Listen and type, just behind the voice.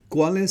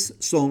¿Cuáles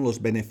son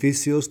los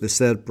beneficios de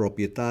ser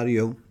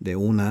propietario de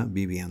una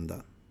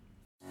vivienda?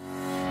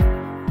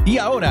 Y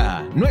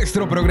ahora,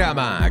 nuestro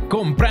programa,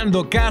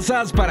 Comprando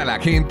Casas para la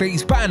Gente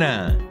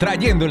Hispana,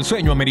 trayendo el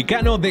sueño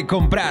americano de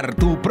comprar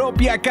tu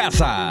propia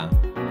casa.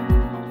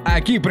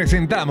 Aquí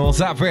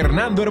presentamos a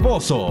Fernando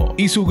Herboso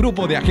y su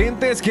grupo de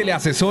agentes que le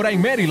asesora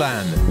en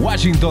Maryland,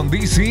 Washington,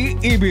 D.C.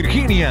 y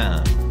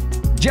Virginia.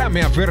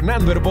 Llame a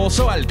Fernando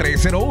Herboso al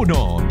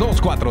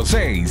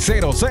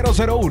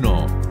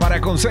 301-246-0001 para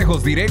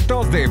consejos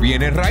directos de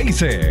bienes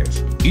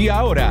raíces. Y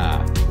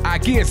ahora,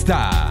 aquí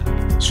está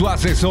su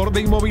asesor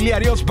de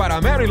inmobiliarios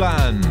para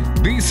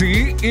Maryland,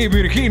 D.C. y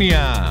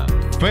Virginia,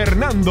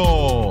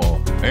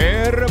 Fernando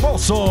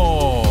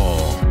Herboso.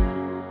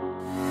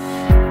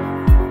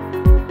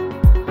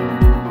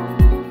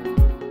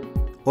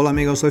 Hola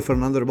amigos, soy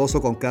Fernando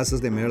Herboso con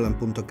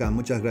casasdemaryland.com.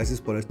 Muchas gracias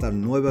por estar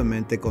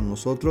nuevamente con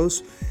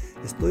nosotros.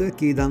 Estoy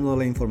aquí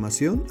dándole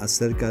información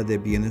acerca de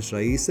bienes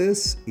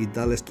raíces y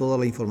darles toda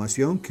la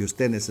información que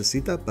usted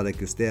necesita para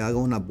que usted haga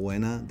una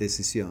buena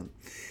decisión.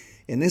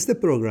 En este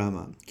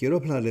programa quiero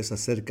hablarles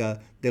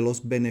acerca de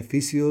los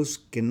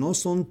beneficios que no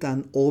son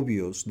tan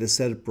obvios de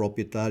ser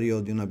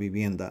propietario de una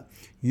vivienda.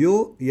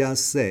 Yo ya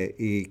sé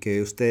y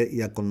que usted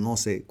ya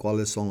conoce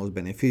cuáles son los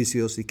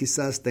beneficios y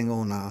quizás tenga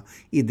una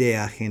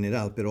idea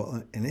general,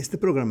 pero en este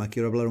programa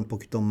quiero hablar un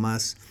poquito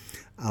más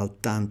al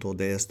tanto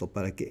de esto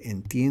para que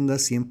entienda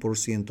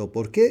 100%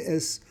 por qué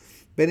es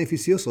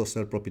beneficioso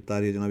ser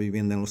propietario de una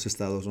vivienda en los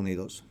Estados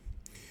Unidos.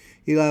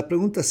 Y la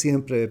pregunta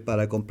siempre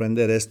para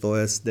comprender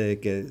esto es de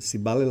que si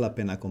vale la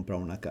pena comprar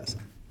una casa.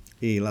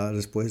 Y la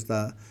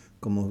respuesta,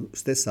 como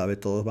usted sabe,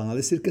 todos van a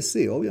decir que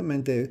sí.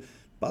 Obviamente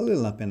vale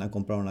la pena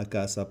comprar una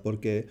casa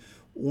porque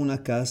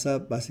una casa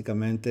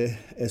básicamente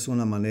es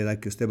una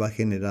manera que usted va a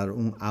generar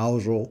un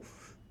ahorro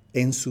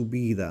en su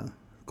vida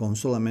con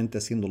solamente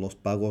haciendo los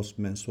pagos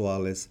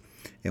mensuales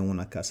en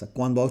una casa.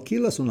 Cuando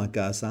alquilas una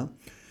casa,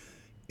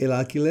 el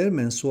alquiler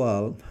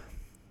mensual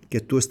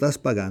que tú estás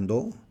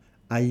pagando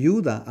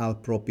ayuda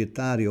al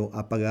propietario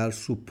a pagar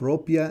su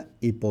propia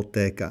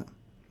hipoteca.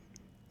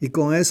 Y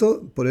con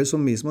eso, por eso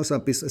mismo,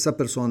 esa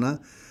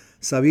persona,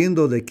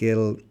 sabiendo de que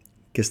el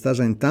que está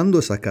rentando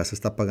esa casa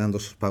está pagando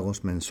sus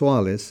pagos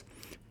mensuales,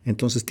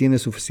 entonces tiene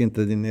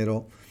suficiente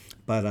dinero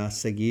para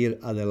seguir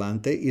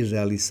adelante y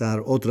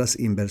realizar otras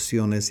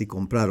inversiones y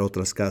comprar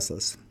otras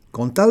casas.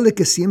 Con tal de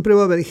que siempre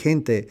va a haber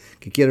gente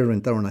que quiere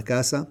rentar una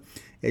casa,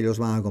 ellos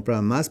van a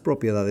comprar más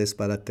propiedades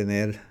para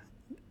tener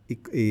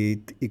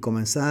y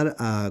comenzar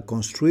a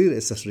construir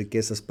esas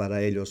riquezas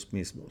para ellos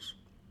mismos.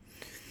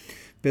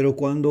 Pero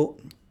cuando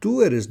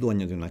tú eres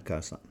dueño de una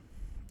casa,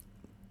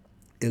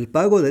 el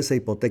pago de esa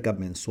hipoteca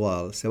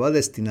mensual se va a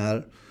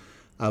destinar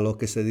a lo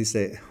que se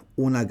dice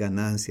una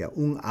ganancia,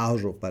 un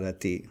ahorro para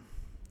ti.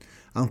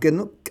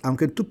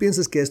 Aunque tú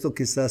pienses que esto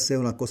quizás sea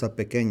una cosa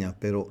pequeña,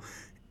 pero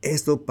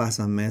esto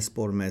pasa mes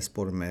por mes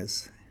por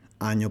mes,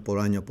 año por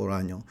año por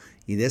año.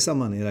 Y de esa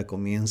manera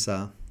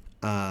comienza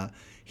a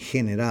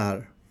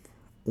generar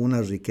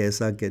una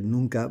riqueza que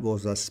nunca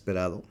vos has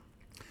esperado.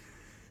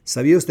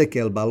 ¿Sabía usted que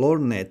el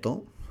valor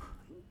neto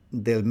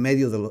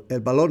medio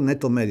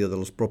de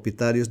los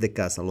propietarios de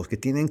casa, los que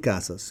tienen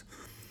casas,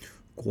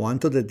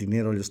 cuánto de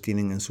dinero ellos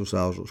tienen en sus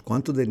ahorros,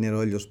 cuánto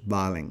dinero ellos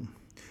valen?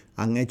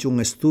 Han hecho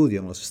un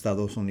estudio en los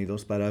Estados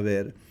Unidos para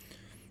ver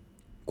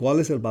cuál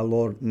es el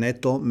valor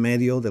neto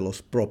medio de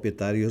los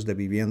propietarios de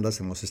viviendas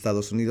en los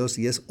Estados Unidos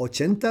y es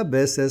 80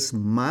 veces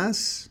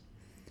más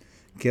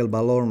que el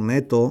valor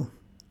neto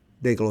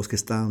de los que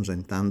están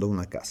rentando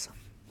una casa.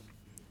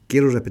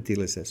 Quiero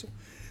repetirles eso.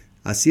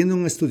 Haciendo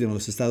un estudio en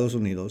los Estados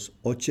Unidos,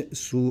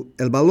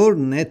 el valor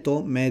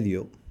neto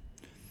medio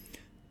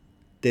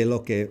de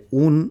lo que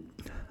un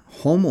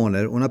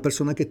homeowner, una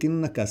persona que tiene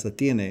una casa,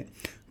 tiene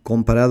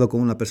comparado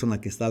con una persona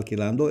que está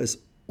alquilando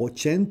es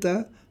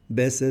 80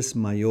 veces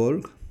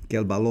mayor que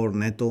el valor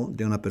neto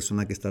de una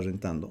persona que está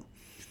rentando.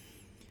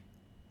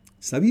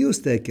 ¿Sabía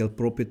usted que el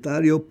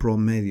propietario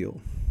promedio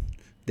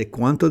de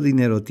cuánto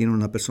dinero tiene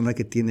una persona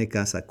que tiene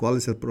casa, cuál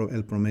es el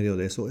promedio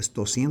de eso? Es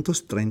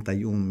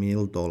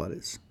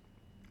 $231,000.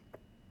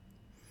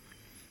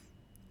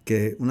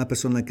 Que una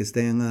persona que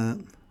tenga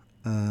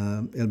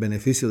el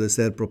beneficio de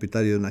ser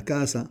propietario de una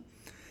casa,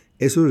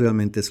 eso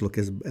realmente es lo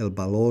que es el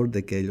valor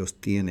de que ellos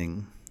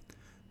tienen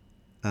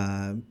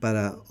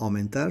para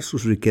aumentar su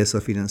riqueza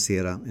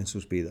financiera en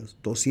sus vidas.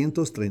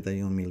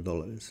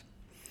 $231,000.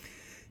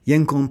 Y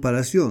en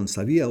comparación,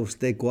 ¿sabía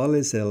usted cuál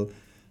es el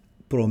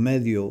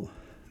promedio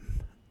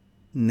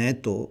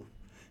neto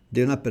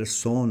de una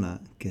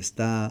persona que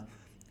está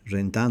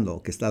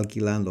rentando, que está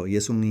alquilando y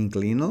es un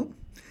inquilino?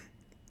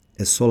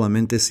 Es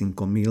solamente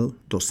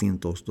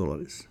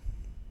 $5,200.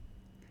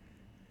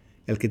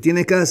 El que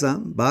tiene casa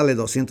vale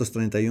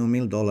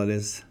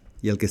 $231,000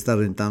 y el que está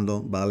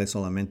rentando vale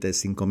solamente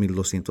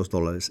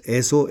 $5,200.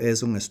 Eso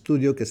es un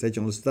estudio que se ha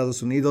hecho en los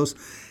Estados Unidos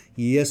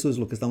y eso es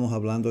lo que estamos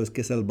hablando, es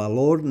que es el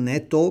valor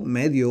neto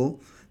medio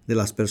de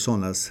las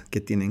personas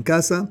que tienen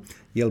casa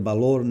y el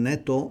valor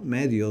neto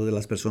medio de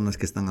las personas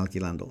que están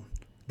alquilando.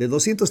 De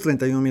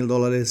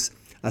 $231,000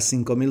 a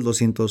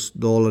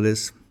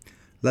 $5,200,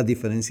 la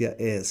diferencia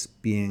es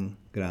bien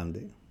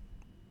grande.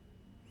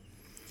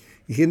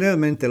 Y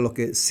generalmente lo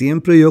que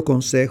siempre yo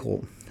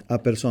aconsejo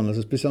a personas,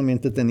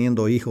 especialmente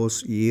teniendo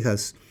hijos y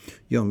hijas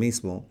yo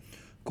mismo,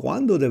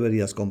 ¿cuándo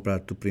deberías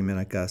comprar tu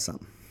primera casa?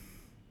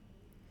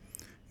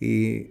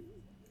 Y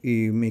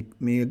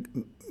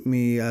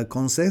mi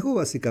consejo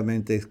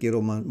básicamente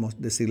quiero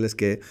decirles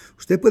que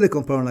usted puede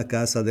comprar una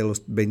casa de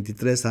los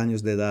 23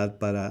 años de edad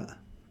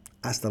para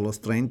hasta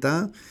los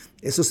 30.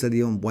 Eso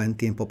sería un buen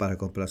tiempo para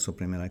comprar su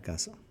primera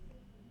casa.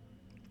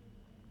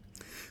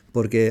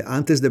 Porque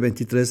antes de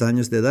 23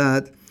 años de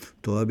edad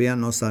todavía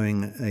no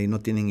saben y no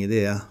tienen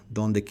idea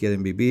dónde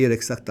quieren vivir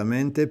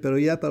exactamente, pero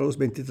ya para los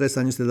 23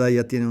 años de edad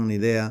ya tienen una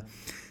idea.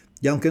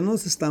 Y aunque no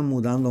se están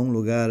mudando a un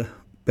lugar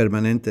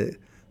permanente,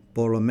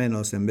 por lo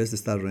menos en vez de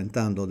estar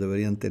rentando,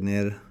 deberían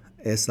tener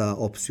esa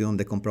opción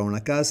de comprar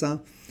una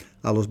casa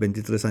a los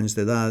 23 años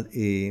de edad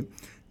y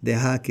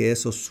dejar que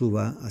eso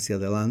suba hacia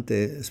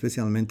adelante,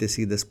 especialmente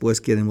si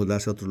después quieren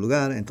mudarse a otro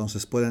lugar.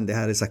 Entonces pueden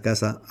dejar esa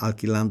casa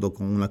alquilando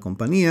con una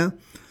compañía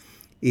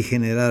y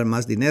generar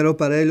más dinero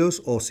para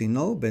ellos, o si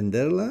no,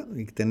 venderla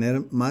y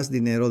tener más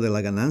dinero de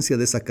la ganancia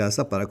de esa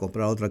casa para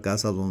comprar otra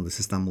casa donde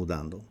se están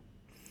mudando.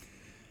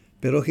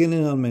 Pero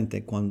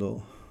generalmente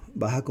cuando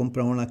vas a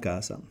comprar una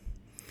casa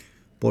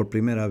por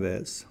primera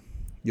vez,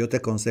 yo te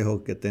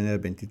aconsejo que tener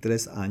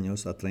 23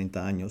 años a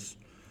 30 años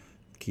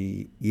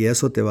y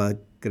eso te va a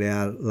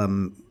crear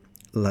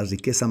la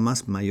riqueza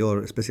más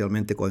mayor,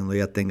 especialmente cuando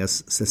ya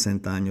tengas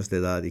 60 años de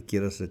edad y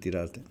quieras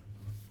retirarte.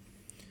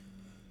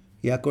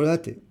 Y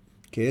acuérdate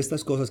que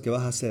estas cosas que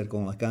vas a hacer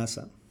con la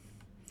casa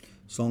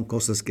son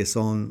cosas que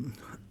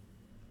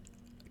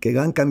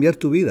van a cambiar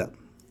tu vida,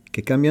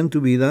 que cambian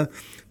tu vida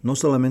no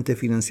solamente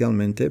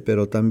financieramente,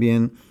 pero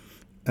también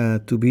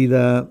tu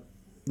vida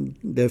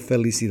de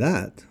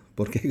felicidad.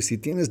 Porque si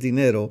tienes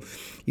dinero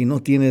y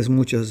no tienes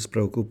muchas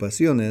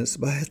preocupaciones,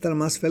 vas a estar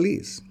más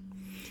feliz.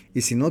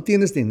 Y si no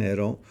tienes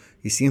dinero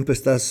y siempre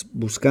estás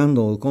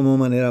buscando cómo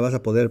manera vas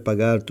a poder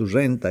pagar tu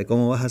renta y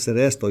cómo vas a hacer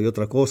esto y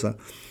otra cosa,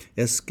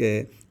 es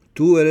que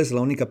tú eres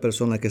la única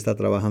persona que está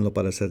trabajando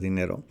para hacer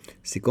dinero.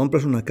 Si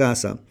compras una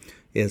casa,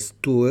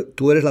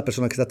 tú eres la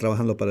persona que está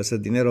trabajando para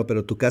hacer dinero,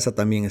 pero tu casa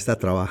también está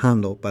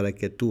trabajando para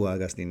que tú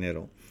hagas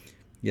dinero.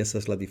 Y esa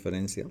es la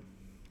diferencia.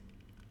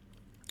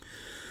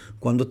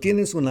 Cuando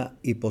tienes una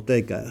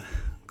hipoteca,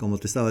 como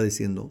te estaba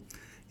diciendo,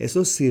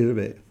 eso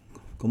sirve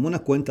como una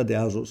cuenta de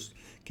ahorros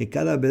que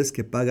cada vez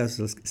que pagas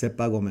ese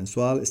pago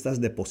mensual,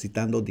 estás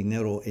depositando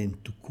dinero en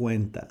tu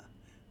cuenta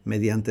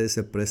mediante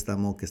ese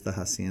préstamo que estás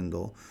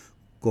haciendo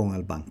con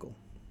el banco.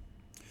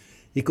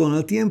 Y con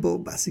el tiempo,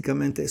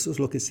 básicamente eso es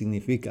lo que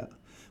significa.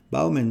 Va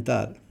a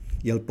aumentar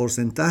y el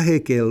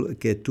porcentaje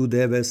que tú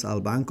debes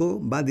al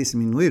banco va a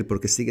disminuir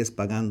porque sigues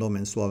pagando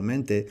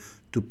mensualmente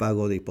tu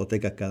pago de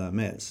hipoteca cada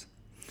mes.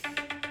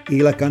 Y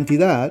la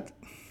cantidad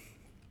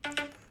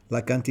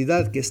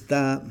que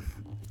está,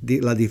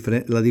 la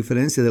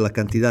diferencia de la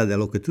cantidad de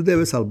lo que tú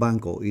debes al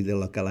banco y de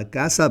lo que la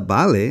casa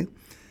vale,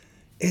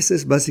 esa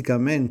es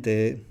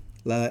básicamente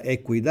la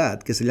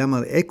equidad, que se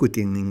llama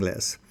equity en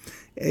inglés.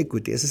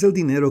 Equity, ese es el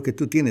dinero que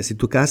tú tienes. Si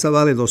tu casa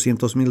vale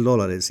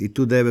 $200,000 y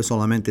tú debes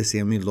solamente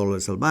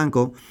 $100,000 al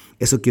banco,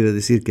 eso quiere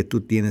decir que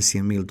tú tienes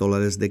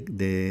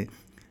 $100,000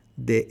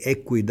 de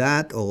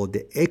equidad o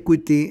de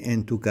equity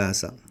en tu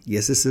casa. Y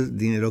ese es el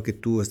dinero que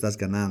tú estás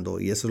ganando.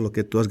 Y eso es lo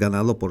que tú has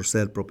ganado por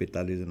ser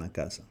propietario de una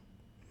casa.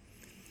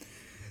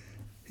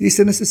 Y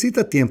se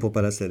necesita tiempo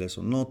para hacer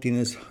eso. No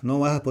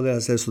vas a poder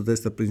hacer eso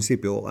desde el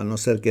principio, a no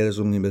ser que eres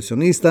un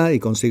inversionista y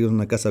consigues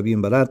una casa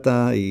bien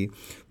barata y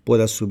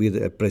puedas subir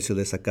el precio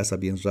de esa casa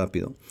bien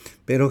rápido.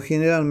 Pero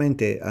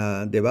generalmente,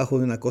 debajo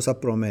de una cosa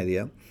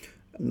promedia,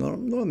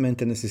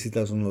 normalmente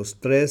necesitas unos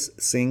 3,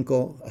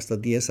 5, hasta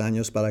 10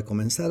 años para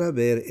comenzar a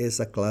ver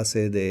esa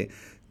clase de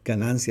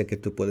ganancia que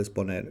tú puedes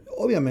poner.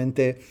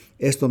 Obviamente,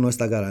 esto no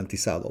está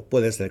garantizado.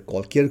 Puede ser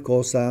cualquier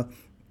cosa.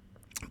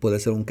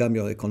 Puede ser un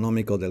cambio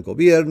económico del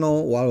gobierno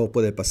o algo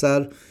puede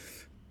pasar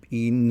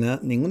y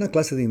ninguna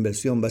clase de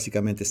inversión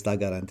básicamente está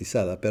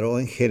garantizada, pero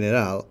en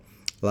general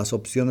las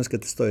opciones que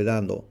te estoy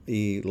dando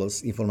y la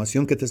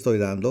información que te estoy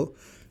dando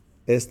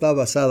está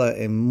basada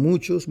en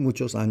muchos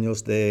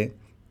años de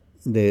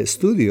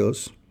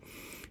estudios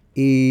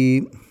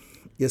y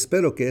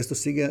espero que esto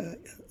siga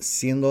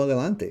siendo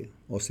adelante,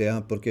 o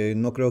sea, porque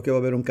no creo que va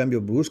a haber un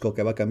cambio brusco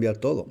que va a cambiar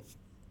todo.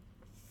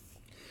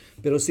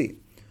 Pero sí,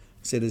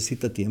 se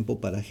necesita tiempo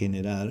para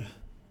generar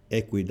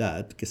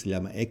equidad, que se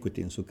llama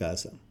equity en su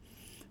casa.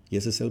 Y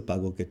ese es el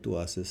pago que tú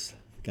haces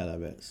cada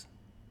vez.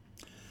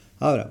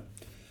 Ahora,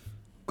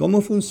 ¿cómo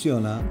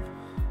funciona?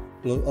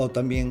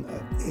 También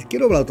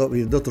quiero hablar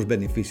de otros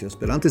beneficios,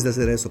 pero antes de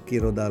hacer eso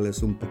quiero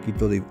darles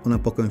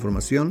una poca de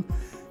información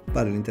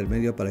para el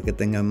intermedio para que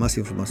tengan más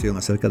información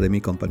acerca de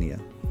mi compañía.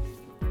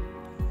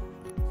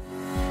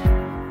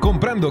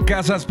 comprando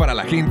casas para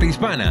la gente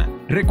hispana.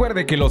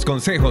 Recuerde que los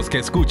consejos que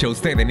escucha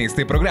usted en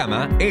este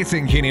programa es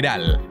en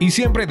general y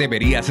siempre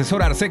debería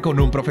asesorarse con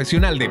un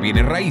profesional de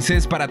bienes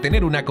raíces para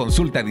tener una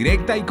consulta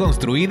directa y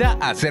construida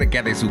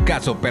acerca de su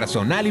caso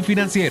personal y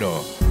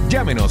financiero.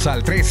 Llámenos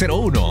al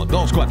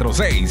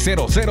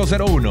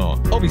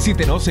 301-246-0001 o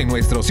visítenos en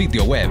nuestro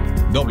sitio web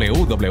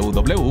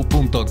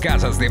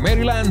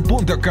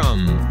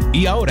www.casasdemaryland.com.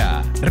 Y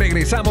ahora,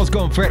 regresamos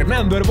con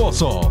Fernando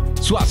Herboso,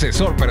 su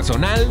asesor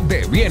personal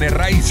de bienes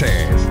raíces.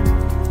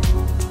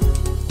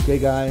 Okay,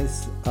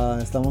 guys,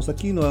 estamos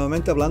aquí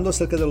nuevamente hablando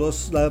acerca de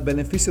los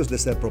beneficios de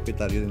ser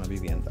propietario de una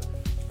vivienda.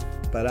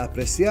 Para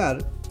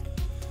apreciar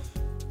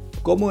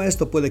cómo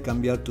esto puede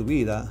cambiar tu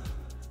vida,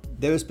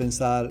 debes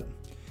pensar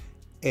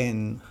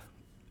en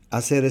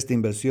hacer esta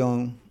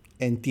inversión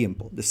en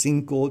tiempo, de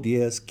 5,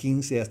 10,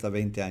 15 hasta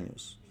 20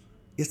 años.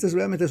 Este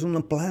realmente es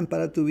un plan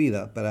para tu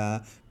vida,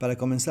 para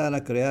comenzar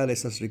a crear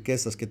esas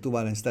riquezas que tú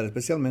vas a necesitar,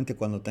 especialmente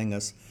cuando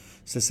tengas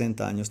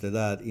 60 años de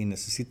edad y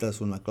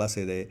necesitas una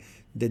clase de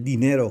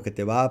dinero que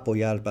te va a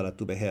apoyar para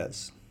tu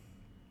vejez.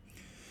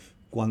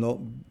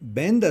 Cuando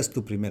vendas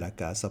tu primera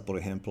casa, por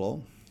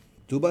ejemplo,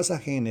 tú vas a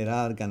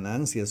generar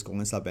ganancias con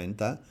esa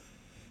venta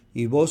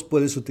y vos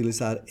puedes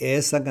utilizar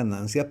esa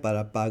ganancia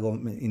para pago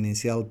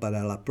inicial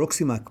para la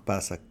próxima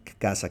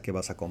casa que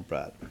vas a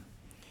comprar.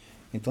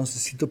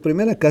 Entonces, si tu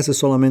primera casa es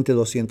solamente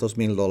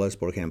 $200,000,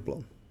 por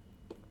ejemplo,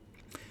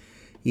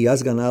 y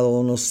has ganado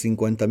unos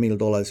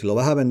 $50,000 y lo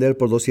vas a vender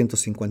por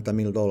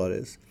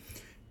 $250,000,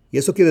 y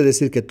eso quiere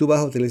decir que tú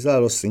vas a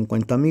utilizar los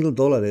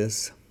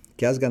 $50,000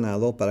 que has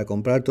ganado para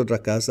comprarte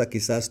otra casa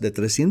quizás de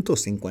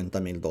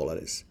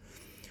 $350,000.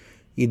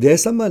 Y de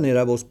esa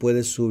manera vos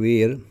puedes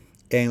subir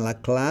en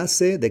la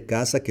clase de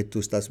casa que tú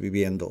estás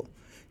viviendo.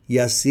 Y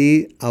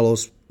así a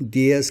los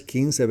 10,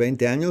 15,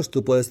 20 años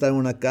tú puedes estar en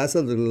una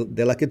casa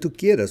de la que tú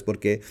quieras,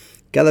 porque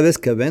cada vez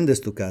que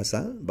vendes tu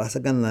casa vas a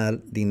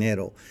ganar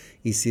dinero.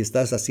 Y si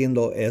estás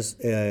haciendo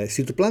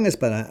si tu plan es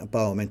para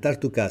aumentar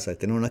tu casa,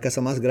 tener una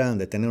casa más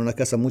grande, tener una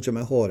casa mucho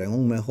mejor, en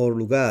un mejor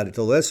lugar y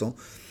todo eso,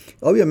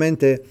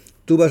 obviamente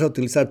tú vas a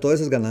utilizar todas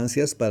esas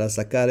ganancias para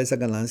sacar esa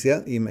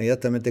ganancia e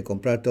inmediatamente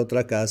comprarte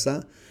otra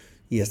casa.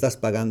 Y estás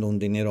pagando un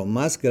dinero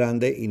más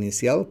grande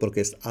inicial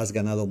porque has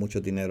ganado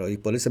mucho dinero. Y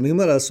por esa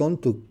misma razón,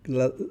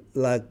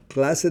 la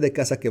clase de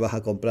casa que vas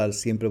a comprar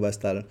siempre va a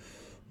estar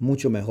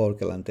mucho mejor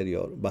que la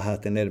anterior. Vas a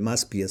tener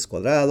más pies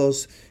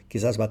cuadrados,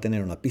 quizás va a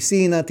tener una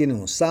piscina, tiene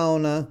un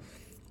sauna,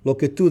 lo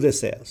que tú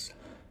deseas.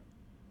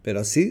 Pero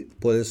así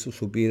puedes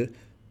subir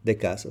de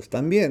casas.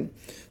 También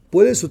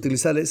puedes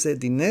utilizar ese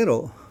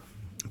dinero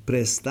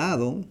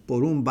prestado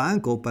por un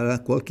banco para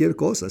cualquier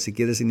cosa. Si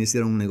quieres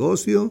iniciar un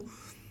negocio,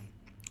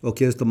 o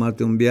quieres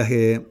tomarte un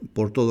viaje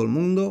por todo el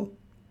mundo,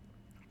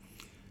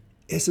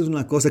 esa es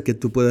una cosa que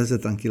tú puedes hacer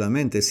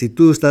tranquilamente. Si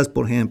tú estás,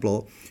 por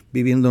ejemplo,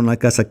 viviendo en una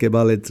casa que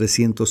vale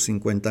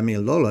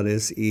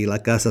 $350,000 y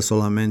la casa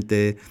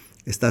solamente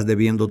estás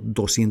debiendo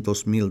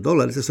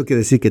 $200,000, eso quiere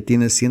decir que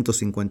tienes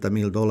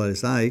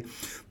 $150,000 ahí,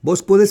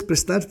 vos puedes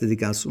prestarte,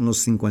 digamos,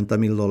 unos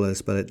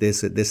 $50,000 de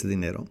ese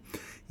dinero.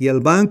 Y el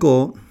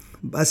banco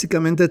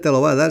básicamente te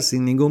lo va a dar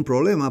sin ningún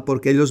problema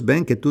porque ellos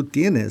ven que tú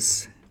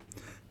tienes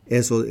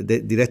eso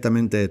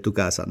directamente de tu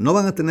casa. No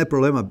van a tener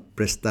problema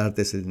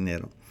prestarte ese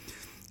dinero.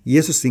 Y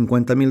esos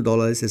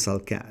 $50,000 es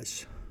al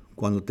cash.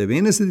 Cuando te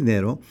viene ese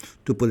dinero,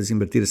 tú puedes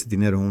invertir ese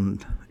dinero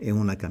en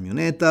una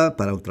camioneta,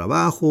 para un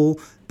trabajo,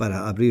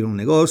 para abrir un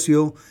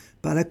negocio,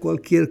 para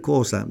cualquier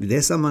cosa. De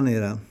esa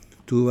manera,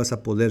 tú vas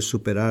a poder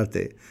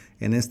superarte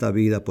en esta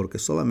vida porque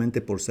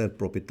solamente por ser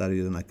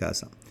propietario de una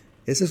casa.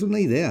 Esa es una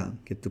idea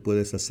que tú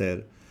puedes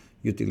hacer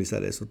y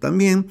utilizar eso.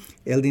 También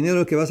el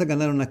dinero que vas a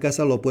ganar en una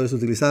casa lo puedes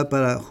utilizar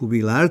para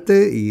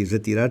jubilarte y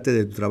retirarte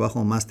de tu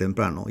trabajo más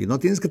temprano. Y no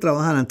tienes que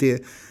trabajar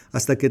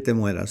hasta que te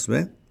mueras,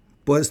 ¿ve?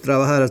 Puedes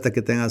trabajar hasta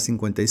que tengas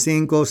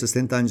 55,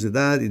 60 años de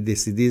edad y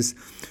decidís,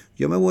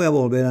 yo me voy a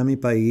volver a mi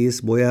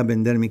país, voy a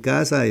vender mi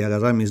casa y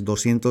agarrar mis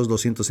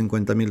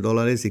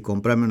 $250,000 y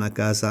comprarme una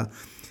casa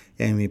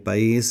en mi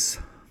país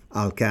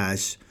al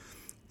cash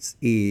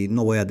y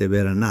no voy a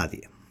deber a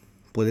nadie.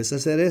 Puedes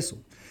hacer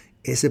eso.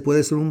 Ese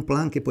puede ser un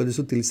plan que puedes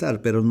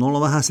utilizar, pero no lo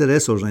vas a hacer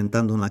eso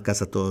rentando una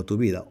casa toda tu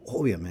vida,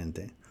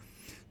 obviamente.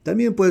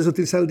 También puedes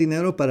utilizar el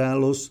dinero para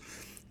los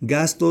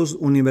gastos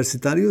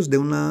universitarios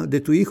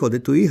de tu hijo,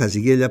 de tu hija,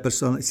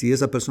 si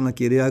esa persona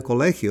quiere ir al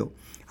colegio.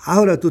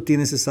 Ahora tú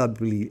tienes esa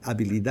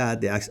habilidad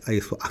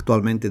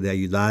actualmente de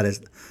ayudar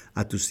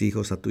a tus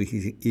hijos, a tus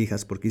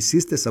hijas, porque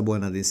hiciste esa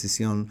buena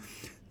decisión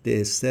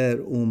de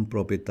ser un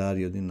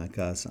propietario de una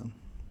casa.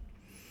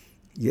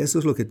 Y eso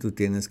es lo que tú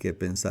tienes que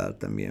pensar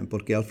también,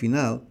 porque al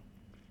final,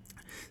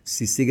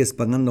 si sigues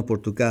pagando por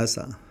tu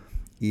casa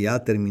y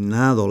ha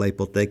terminado la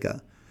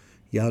hipoteca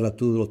y ahora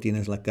tú lo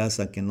tienes la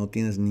casa que no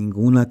tienes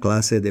ninguna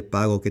clase de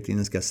pago que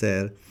tienes que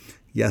hacer,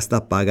 ya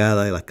está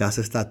pagada y la casa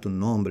está a tu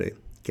nombre,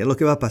 ¿qué es lo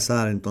que va a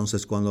pasar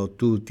entonces cuando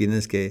tú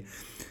tienes que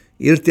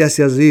irte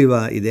hacia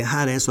arriba y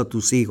dejar eso a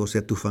tus hijos y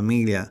a tu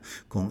familia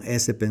con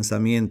ese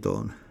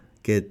pensamiento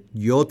que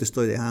yo te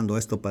estoy dejando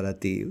esto para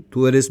ti,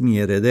 tú eres mi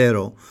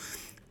heredero?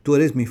 Tú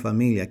eres mi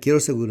familia. Quiero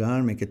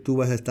asegurarme que tú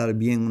vas a estar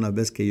bien una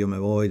vez que yo me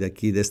voy de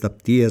aquí, de esta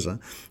tierra.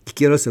 Y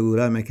quiero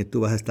asegurarme que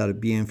tú vas a estar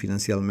bien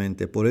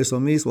financieramente. Por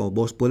eso mismo,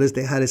 vos puedes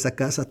dejar esa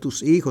casa a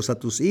tus hijos, a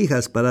tus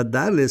hijas, para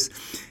darles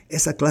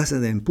esa clase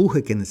de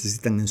empuje que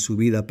necesitan en su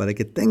vida, para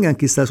que tengan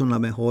quizás una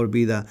mejor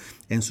vida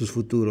en sus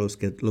futuros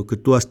que lo que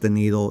tú has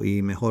tenido,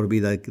 y mejor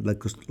vida que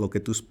lo que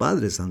tus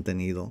padres han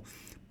tenido.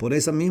 Por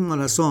esa misma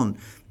razón,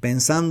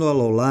 pensando a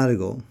lo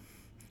largo,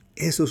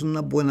 eso es una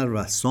buena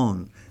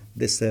razón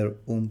de ser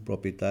un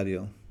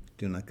propietario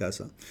de una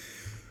casa.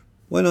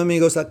 Bueno,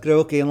 amigos,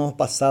 creo que hemos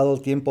pasado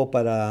el tiempo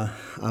para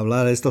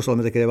hablar de esto.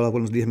 Solamente quería hablar por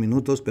unos 10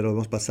 minutos, pero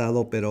hemos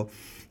pasado. Pero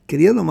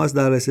quería nomás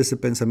darles ese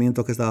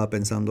pensamiento que estaba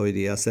pensando hoy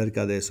día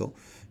acerca de eso,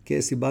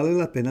 que si vale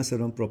la pena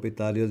ser un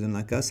propietario de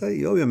una casa,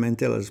 y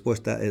obviamente la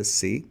respuesta es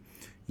sí.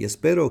 Y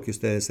espero que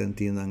ustedes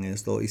entiendan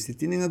esto. Y si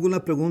tienen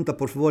alguna pregunta,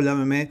 por favor,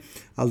 llámeme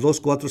al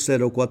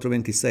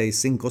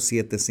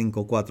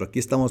 240-426-5754. Aquí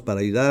estamos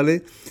para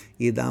ayudarle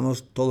y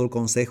damos todo el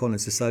consejo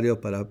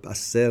necesario para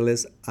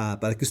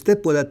para que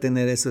usted pueda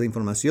tener esa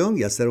información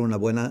y hacer una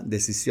buena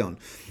decisión.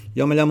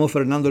 Yo me llamo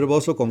Fernando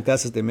Herboso con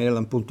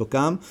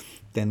casasdemaryland.com.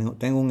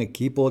 Tengo un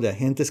equipo de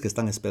agentes que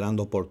están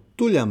esperando por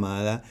tu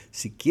llamada.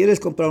 Si quieres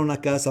comprar una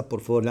casa,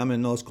 por favor,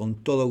 llámenos con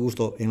todo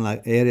gusto en la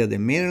área de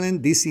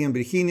Maryland, DC, en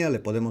Virginia. Le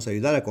podemos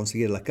ayudar a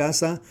conseguir la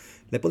casa.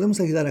 Le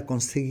podemos ayudar a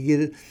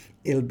conseguir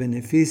el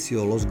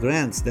beneficio, los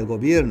grants del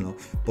gobierno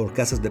por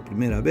casas de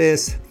primera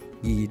vez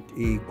y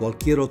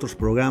cualquier otros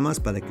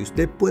programas para que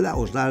usted pueda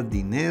ahorrar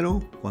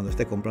dinero cuando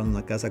esté comprando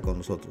una casa con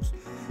nosotros.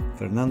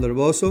 Fernando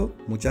Herboso,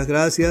 muchas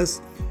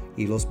gracias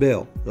y los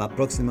veo la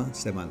próxima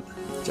semana.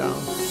 Chao.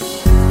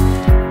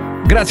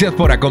 Gracias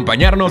por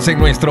acompañarnos en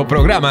nuestro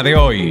programa de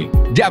hoy.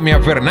 Llame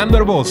a Fernando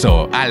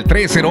Herboso al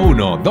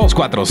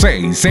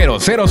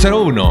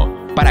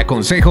 301-246-0001 para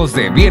consejos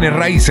de bienes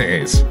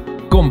raíces.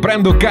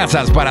 Comprando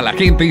Casas para la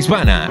Gente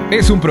Hispana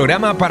es un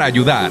programa para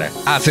ayudar,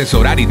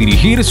 asesorar y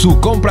dirigir su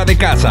compra de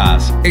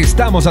casas.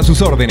 Estamos a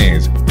sus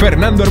órdenes.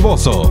 Fernando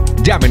Herboso.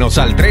 Llámenos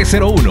al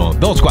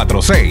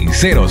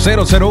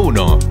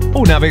 301-246-0001.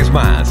 Una vez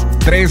más,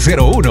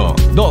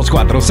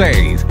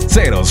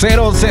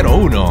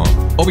 301-246-0001.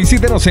 O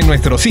visítenos en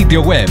nuestro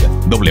sitio web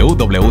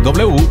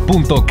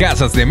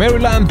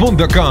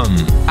www.casasdemaryland.com.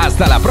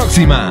 Hasta la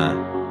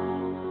próxima.